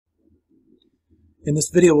In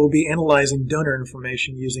this video, we'll be analyzing donor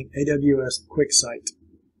information using AWS QuickSight.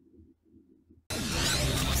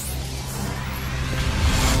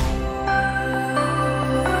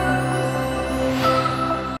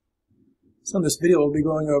 So in this video, we'll be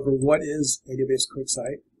going over what is AWS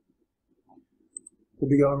QuickSight.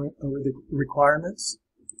 We'll be going over the requirements.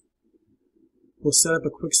 We'll set up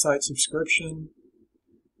a QuickSight subscription.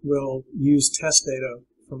 We'll use test data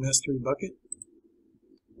from an S3 bucket.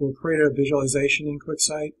 We'll create a visualization in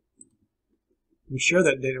QuickSight. We'll share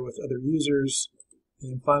that data with other users.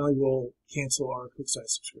 And then finally, we'll cancel our QuickSight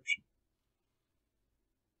subscription.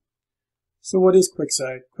 So what is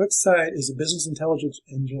QuickSight? QuickSight is a business intelligence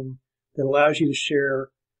engine that allows you to share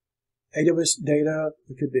AWS data,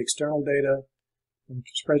 it could be external data, from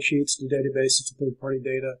spreadsheets to databases to third-party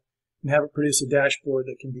data, and have it produce a dashboard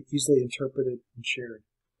that can be easily interpreted and shared.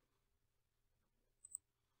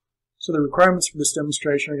 So the requirements for this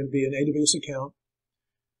demonstration are going to be an AWS account.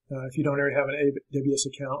 If you don't already have an AWS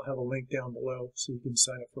account, I'll have a link down below so you can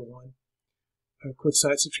sign up for one. A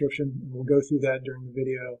QuickSight subscription, and we'll go through that during the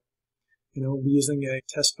video. And we'll be using a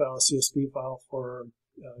test file, a CSV file for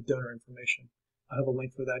donor information. I have a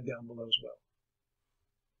link for that down below as well.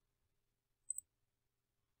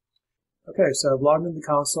 Okay, so I've logged into the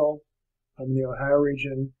console. I'm in the Ohio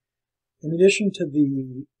region. In addition to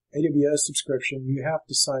the AWS subscription, you have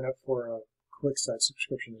to sign up for a QuickSight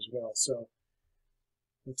subscription as well. So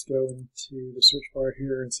let's go into the search bar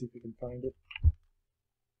here and see if we can find it.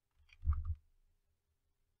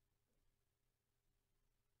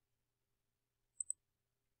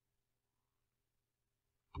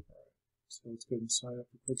 So let's go ahead and sign up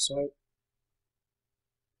for QuickSight.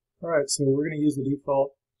 Alright, so we're going to use the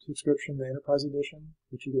default subscription, the Enterprise Edition,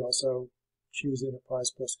 which you could also choose the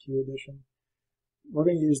Enterprise plus Q Edition. We're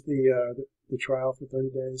going to use the trial for 30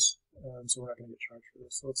 days, so we're not going to get charged for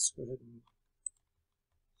this. So let's go ahead and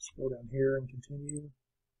scroll down here and continue.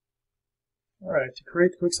 Alright, to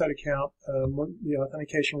create the QuickSight account, the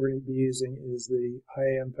authentication we're going to be using is the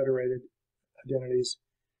IAM federated identities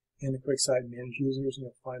and the QuickSight managed users, and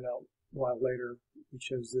you'll find out why later we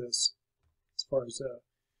chose this as far as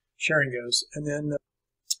sharing goes. And then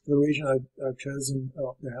the region I've chosen,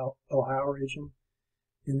 the Ohio region,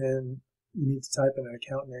 and then you need to type in an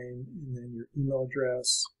account name and then your email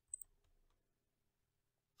address.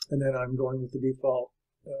 And then I'm going with the default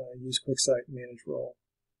use QuickSight manage role.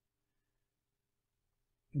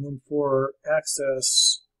 And then for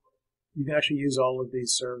access, you can actually use all of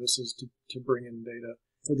these services to bring in data.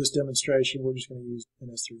 For this demonstration, we're just going to use an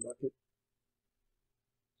S3 bucket.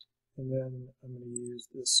 And then I'm going to use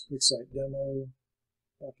this QuickSight demo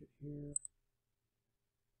bucket here.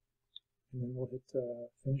 And then we'll hit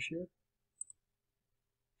finish here.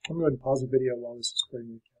 I'm going to go ahead and pause the video while this is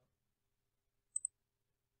creating the account.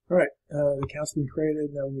 Alright, the account's been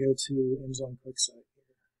created. Now we can go to Amazon QuickSight here.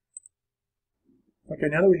 Okay,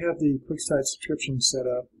 now that we have the QuickSight subscription set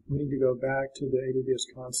up, we need to go back to the AWS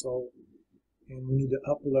console and we need to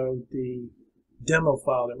upload the demo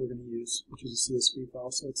file that we're going to use, which is a CSV file.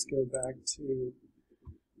 So let's go back to the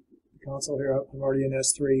console here. I'm already in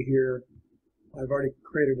S3 here. I've already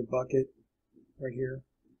created a bucket right here.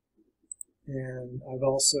 And I've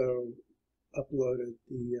also uploaded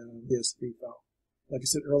the CSV file. Like I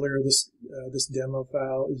said earlier, this demo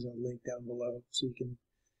file is a link down below, so you can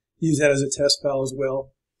use that as a test file as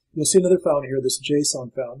well. You'll see another file in here, this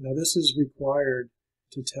JSON file. Now this is required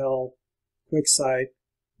to tell QuickSight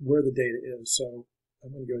where the data is. So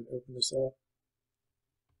I'm going to go ahead and open this up.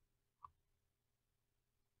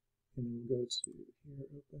 And then we'll go to here,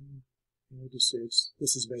 open. And we'll just see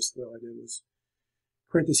this is basically all I did was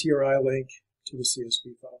create this URI link to the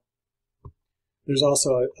CSV file. There's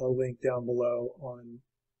also a link down below on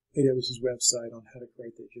AWS's website on how to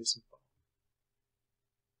create that JSON file.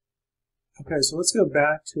 Okay, so let's go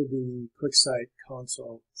back to the QuickSight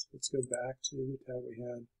console. So let's go back to the tab we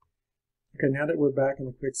had. Okay, now that we're back in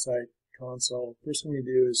the QuickSight console, first thing we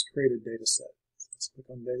do is create a data set. So let's click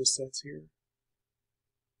on data sets here.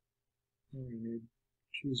 And we need to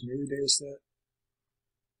choose new data set.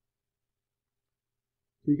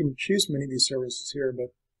 You can choose many of these services here,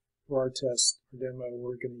 but for our test, for demo,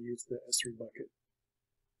 we're going to use the S3 bucket.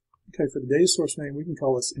 Okay, for the data source name, we can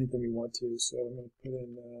call this anything we want to. So I'm going to put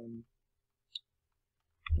in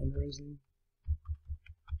fundraising.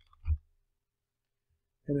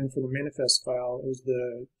 And then for the manifest file, it was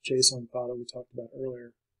the JSON file that we talked about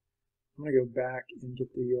earlier. I'm going to go back and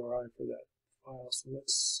get the URI for that file. So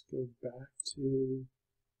let's go back to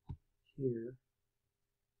here.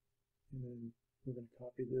 And then we're going to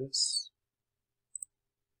copy this.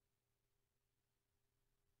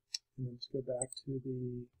 And then let's go back to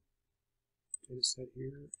the data set here,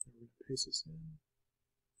 and we're going to paste this in.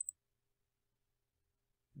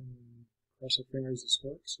 And cross our fingers this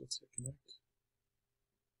works. Let's hit connect.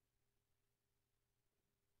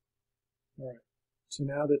 Alright, so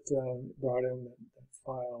now that it brought in that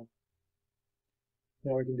file,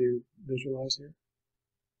 now we can do visualize here.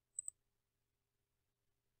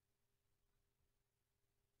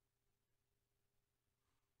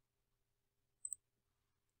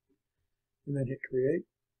 And then hit create.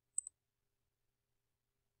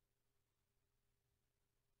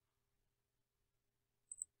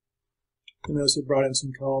 And notice it brought in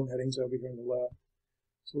some column headings over here on the left.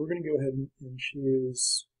 So we're going to go ahead and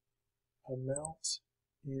choose amount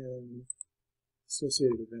and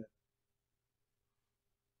associated event.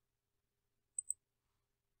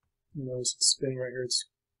 You notice it's spinning right here, it's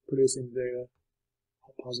producing the data.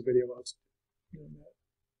 I'll pause the video while it's doing that.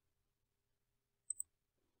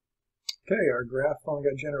 Okay, our graph finally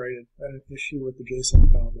got generated. I had an issue with the JSON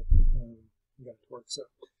file, but we got it to work. So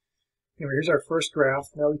anyway, here's our first graph.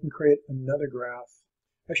 Now we can create another graph.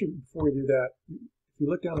 Actually, before we do that, if you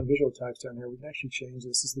look down the visual types down here, we can actually change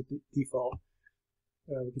this. This is the default.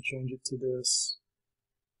 We could change it to this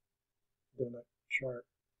donut chart,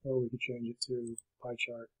 or we could change it to pie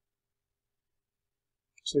chart.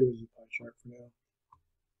 So this is a pie chart for now.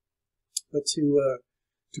 But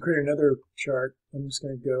to create another chart, I'm just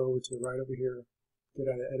going to go to the right over here, get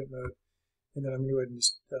out of edit mode, and then I'm going to go ahead and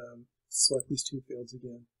just select these two fields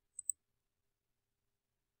again.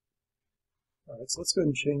 Alright, so let's go ahead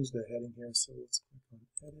and change the heading here. So let's click on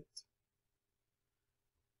edit,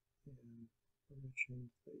 and we're going to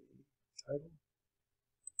change the title.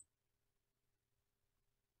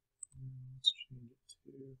 And let's change it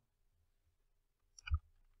to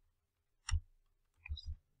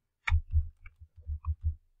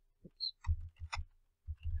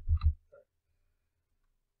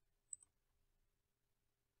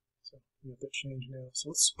we have that change now. So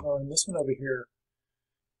let's on this one over here,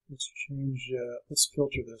 let's change, let's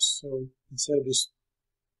filter this. So instead of just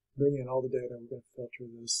bringing in all the data, we're going to filter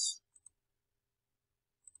this,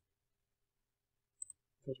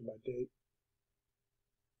 filter by date.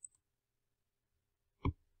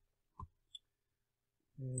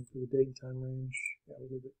 And for the date and time range, yeah, we'll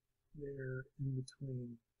leave it there in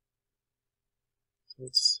between. So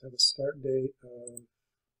let's have a start date of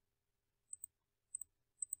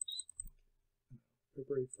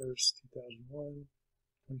February 1st,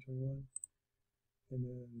 2021, and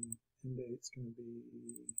then end date's going to be,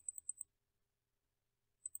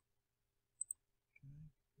 okay,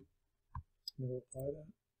 and we'll apply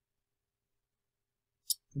that,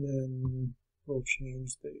 and then we'll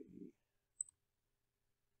change the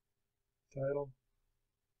title.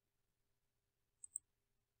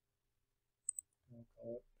 I'll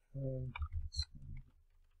call it okay,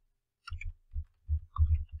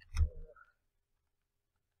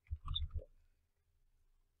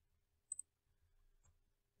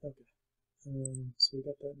 so we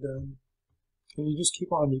got that done. And you just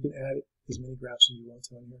keep on, you can add as many graphs as you want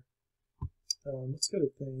to on here. Let's go to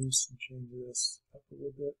themes and change this up a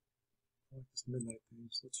little bit. I like this midnight theme,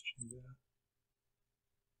 so let's change that.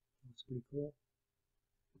 That's pretty cool.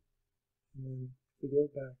 And then if we go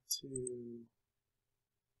back to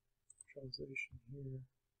translation here,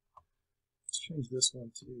 let's change this one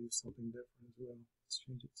to something different as well. Let's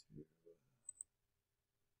change it to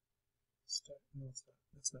no, it's not.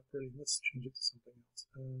 That's not pretty. Let's change it to something else.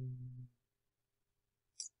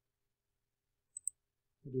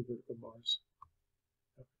 We'll do vertical bars.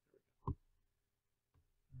 Okay, there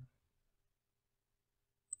we go.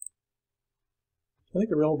 I think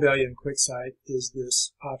the real value in QuickSight is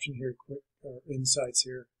this option here, Insights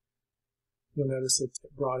here. You'll notice it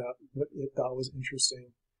brought up what it thought was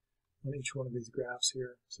interesting on each one of these graphs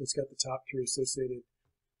here. So it's got the top 3 associated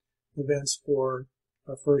events for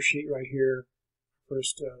our first sheet right here,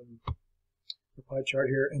 first pie chart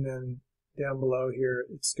here, and then down below here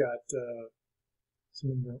it's got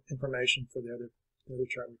some information for the other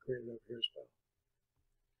chart we created over here as well.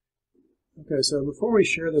 Okay, so before we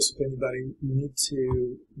share this with anybody, we need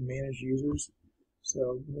to manage users.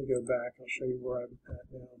 So let me go back, I'll show you where I'm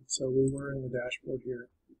at now. So we were in the dashboard here,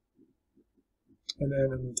 and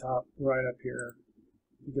then in the top right up here,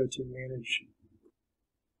 you go to manage.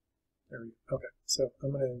 There we go. Okay, so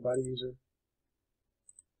I'm going to invite a user.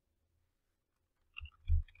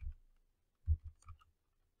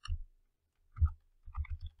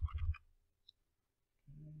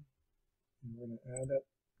 And we're going to add that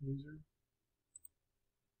user.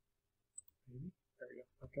 Maybe. There we go.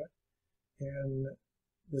 Okay. And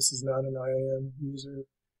this is not an IAM user.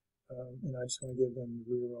 and I just want to give them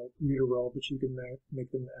the reader role, but you can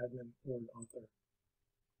make them an admin or an author.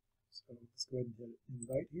 So let's go ahead and hit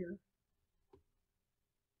invite here.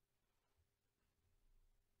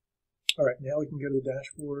 All right, now we can go to the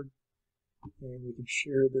dashboard, and we can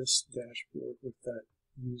share this dashboard with that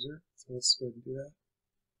user. So let's go ahead and do that.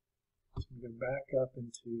 So I'm going to go back up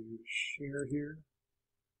into share here.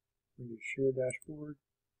 We're going to share dashboard.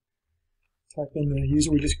 Type in the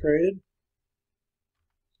user we just created.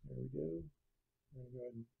 There we go. I'm going to go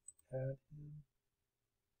ahead and add him.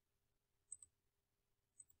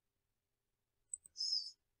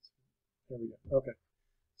 There we go. Okay.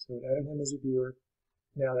 So it added him as a viewer.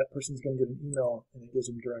 Now that person's going to get an email, and it gives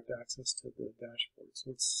them direct access to the dashboard.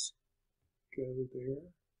 So let's go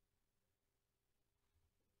there.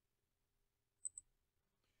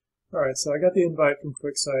 All right, so I got the invite from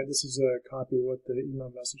QuickSight. This is a copy of what the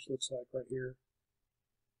email message looks like right here.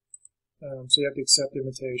 So you have to accept the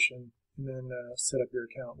invitation and then set up your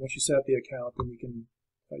account. Once you set up the account, then you can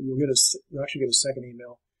you'll actually get a second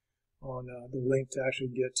email on the link to actually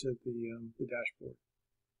get to the dashboard.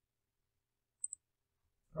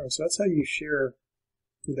 All right, so that's how you share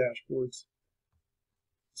the dashboards.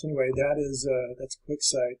 So anyway, that's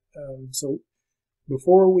QuickSight. So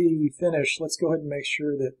before we finish, let's go ahead and make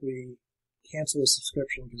sure that we cancel the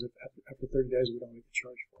subscription, because after 30 days we don't need to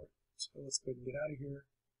charge for it. So let's go ahead and get out of here.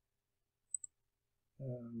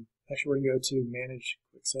 Actually, we're going to go to Manage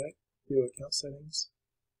QuickSight, Video Account Settings,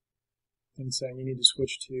 and saying you need to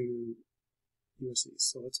switch to USE.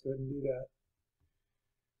 So let's go ahead and do that.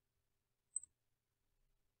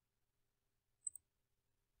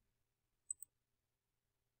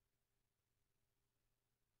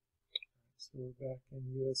 So we're back in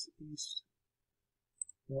US East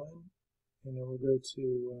 1, and then we'll go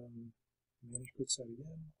to Manage QuickSight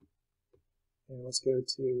again, and let's go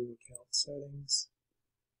to Account Settings,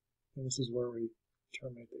 and this is where we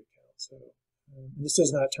terminate the account. So and this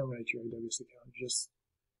does not terminate your AWS account, just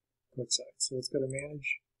QuickSight. So let's go to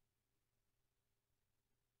Manage.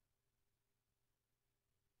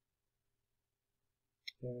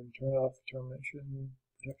 And turn off termination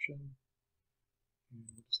protection. And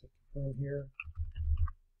we'll just hit confirm here.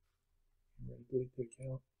 I'm going to delete the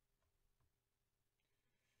account.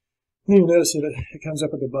 And you'll notice that it comes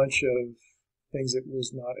up with a bunch of things it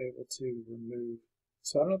was not able to remove.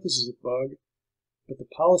 So I don't know if this is a bug, but the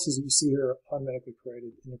policies that you see here are automatically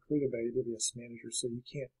created, and they're created by AWS Manager, so you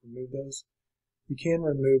can't remove those. You can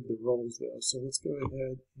remove the roles though. So let's go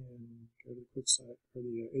ahead and go to the QuickSight or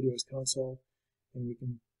the AWS console, and we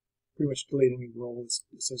can pretty much delete any role that's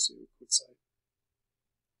associated with QuickSight.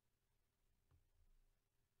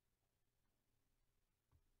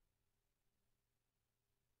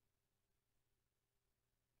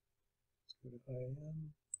 Let's go to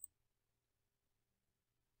IAM.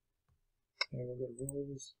 And we'll go to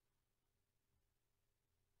roles.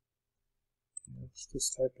 And let's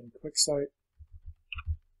just type in QuickSight.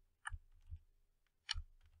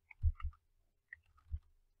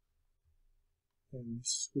 And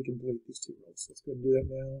we can delete these two roles. Let's go ahead and do that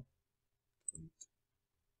now. Delete.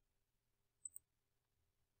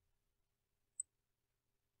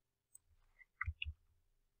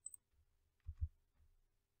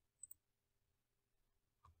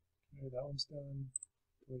 Okay, that one's done.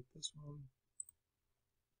 Delete this one.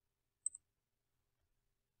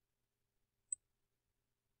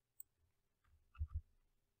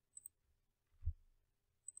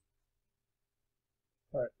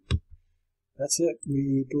 All right, that's it.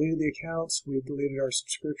 We deleted the accounts, we deleted our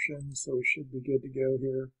subscription, so we should be good to go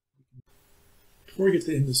here. Before we get to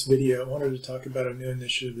the end of this video, I wanted to talk about a new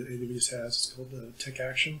initiative that AWS has. It's called Tech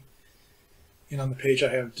Action. And on the page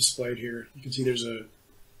I have displayed here, you can see there's a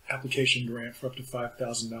application grant for up to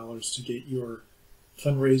 $5,000 to get your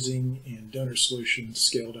fundraising and donor solutions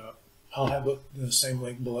scaled up. I'll have the same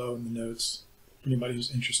link below in the notes for anybody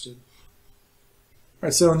who's interested. All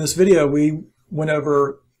right, so in this video, we went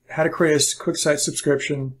over how to create a QuickSight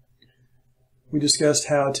subscription. We discussed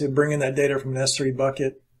how to bring in that data from an S3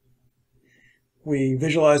 bucket. We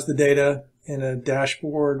visualized the data in a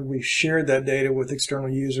dashboard. We shared that data with external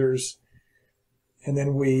users. And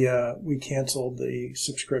then we canceled the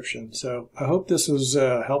subscription. So I hope this was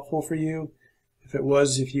helpful for you. If it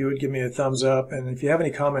was, if you would give me a thumbs up. And if you have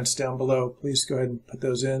any comments down below, please go ahead and put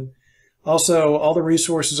those in. Also, all the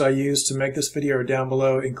resources I used to make this video are down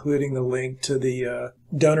below, including the link to the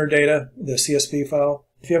donor data, the CSV file.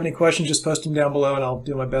 If you have any questions, just post them down below and I'll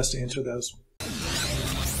do my best to answer those.